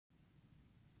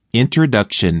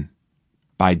Introduction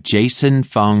by Jason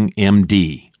Fung,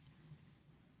 M.D.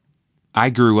 I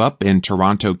grew up in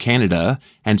Toronto, Canada,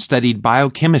 and studied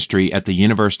biochemistry at the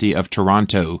University of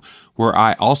Toronto, where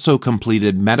I also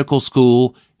completed medical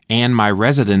school and my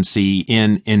residency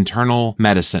in internal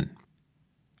medicine.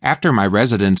 After my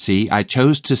residency, I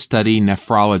chose to study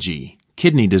nephrology,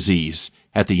 kidney disease,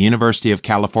 at the University of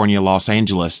California, Los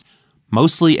Angeles,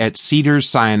 mostly at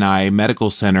Cedars-Sinai Medical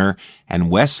Center and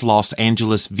West Los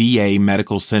Angeles VA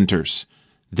Medical Centers,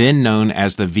 then known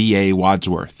as the VA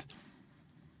Wadsworth.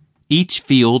 Each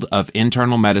field of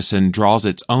internal medicine draws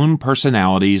its own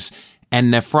personalities,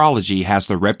 and nephrology has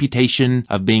the reputation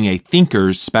of being a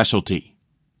thinker's specialty.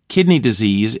 Kidney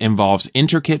disease involves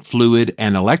intricate fluid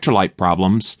and electrolyte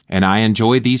problems, and I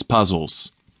enjoy these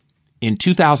puzzles. In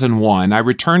 2001, I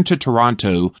returned to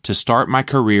Toronto to start my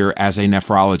career as a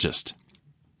nephrologist.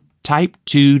 Type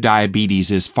 2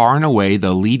 diabetes is far and away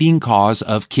the leading cause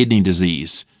of kidney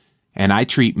disease, and I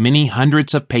treat many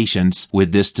hundreds of patients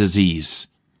with this disease.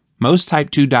 Most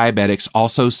type 2 diabetics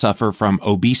also suffer from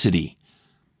obesity.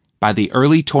 By the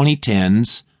early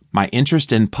 2010s, my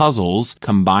interest in puzzles,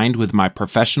 combined with my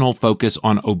professional focus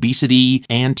on obesity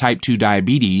and type 2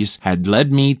 diabetes, had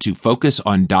led me to focus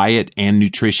on diet and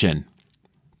nutrition.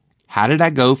 How did I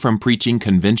go from preaching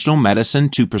conventional medicine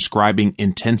to prescribing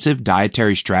intensive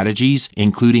dietary strategies,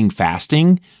 including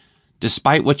fasting?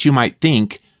 Despite what you might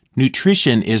think,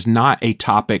 nutrition is not a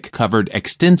topic covered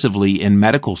extensively in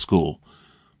medical school.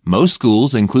 Most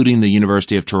schools, including the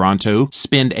University of Toronto,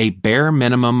 spend a bare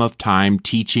minimum of time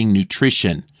teaching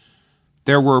nutrition.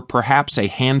 There were perhaps a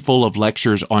handful of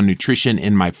lectures on nutrition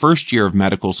in my first year of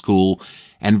medical school,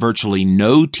 and virtually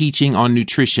no teaching on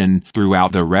nutrition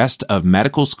throughout the rest of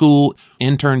medical school,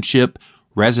 internship,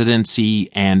 residency,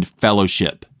 and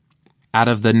fellowship. Out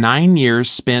of the 9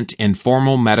 years spent in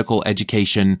formal medical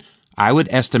education, I would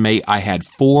estimate I had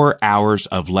 4 hours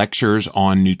of lectures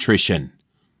on nutrition.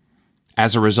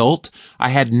 As a result, I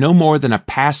had no more than a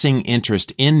passing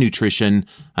interest in nutrition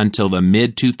until the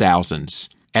mid-2000s.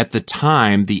 At the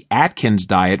time, the Atkins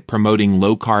diet promoting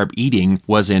low-carb eating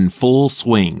was in full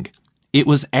swing. It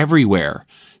was everywhere.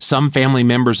 Some family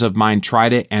members of mine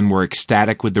tried it and were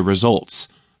ecstatic with the results.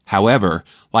 However,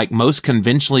 like most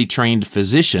conventionally trained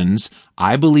physicians,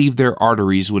 I believed their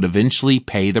arteries would eventually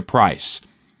pay the price.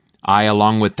 I,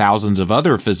 along with thousands of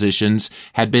other physicians,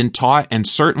 had been taught and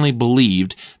certainly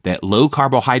believed that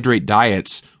low-carbohydrate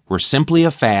diets were simply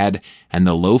a fad and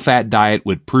the low-fat diet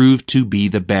would prove to be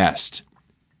the best.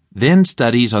 Then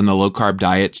studies on the low-carb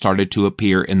diet started to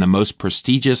appear in the most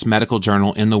prestigious medical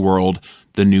journal in the world,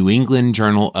 the New England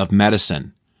Journal of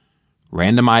Medicine.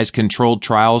 Randomized controlled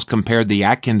trials compared the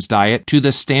Atkins diet to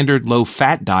the standard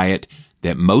low-fat diet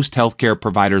that most healthcare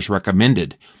providers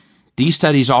recommended. These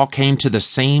studies all came to the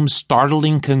same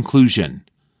startling conclusion.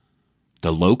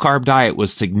 The low-carb diet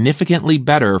was significantly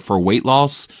better for weight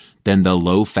loss than the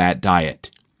low-fat diet.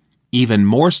 Even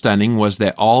more stunning was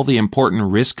that all the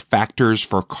important risk factors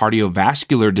for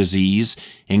cardiovascular disease,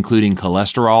 including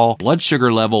cholesterol, blood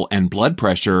sugar level, and blood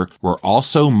pressure, were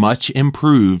also much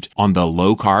improved on the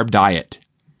low-carb diet.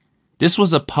 This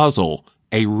was a puzzle,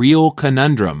 a real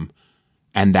conundrum,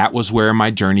 and that was where my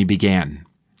journey began.